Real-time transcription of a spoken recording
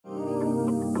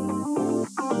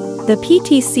The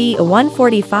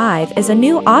PTC-145 is a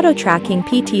new auto-tracking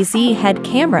PTZ head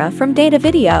camera from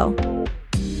Datavideo.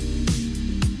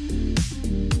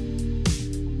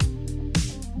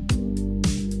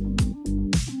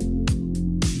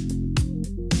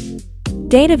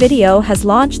 Datavideo has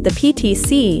launched the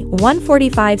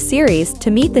PTC-145 series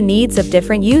to meet the needs of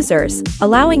different users,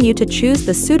 allowing you to choose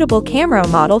the suitable camera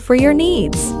model for your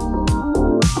needs.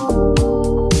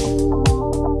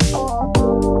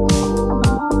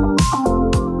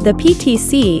 The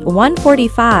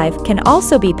PTC-145 can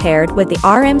also be paired with the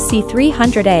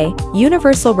RMC300A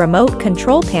universal remote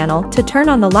control panel to turn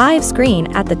on the live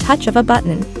screen at the touch of a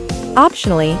button.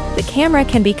 Optionally, the camera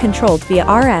can be controlled via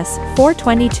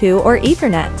RS-422 or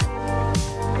Ethernet.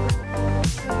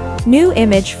 New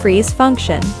image freeze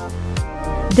function.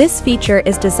 This feature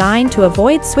is designed to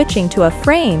avoid switching to a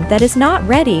frame that is not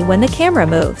ready when the camera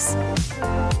moves.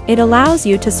 It allows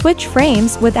you to switch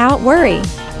frames without worry.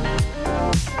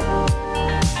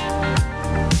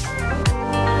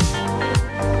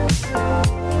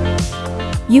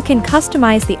 You can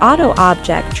customize the auto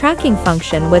object tracking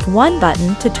function with one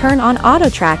button to turn on auto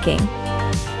tracking.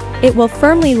 It will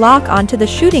firmly lock onto the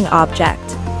shooting object.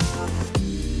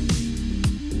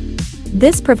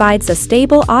 This provides a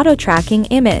stable auto tracking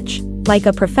image, like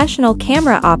a professional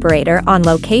camera operator on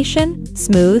location,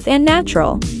 smooth and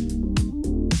natural.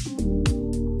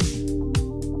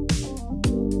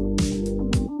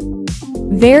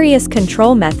 Various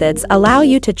control methods allow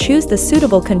you to choose the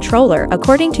suitable controller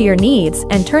according to your needs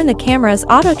and turn the camera's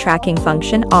auto-tracking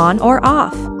function on or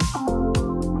off.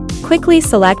 Quickly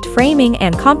select framing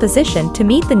and composition to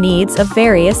meet the needs of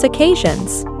various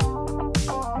occasions.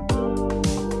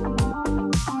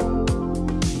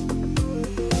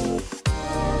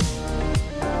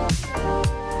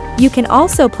 You can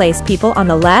also place people on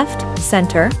the left,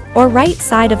 center, or right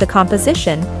side of the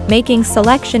composition, making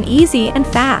selection easy and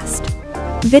fast.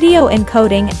 Video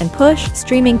encoding and push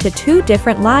streaming to 2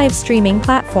 different live streaming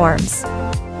platforms.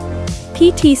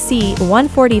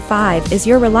 PTC-145 is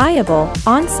your reliable,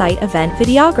 on-site event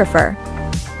videographer.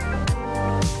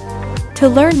 To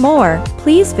learn more,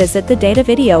 please visit the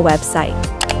Datavideo website.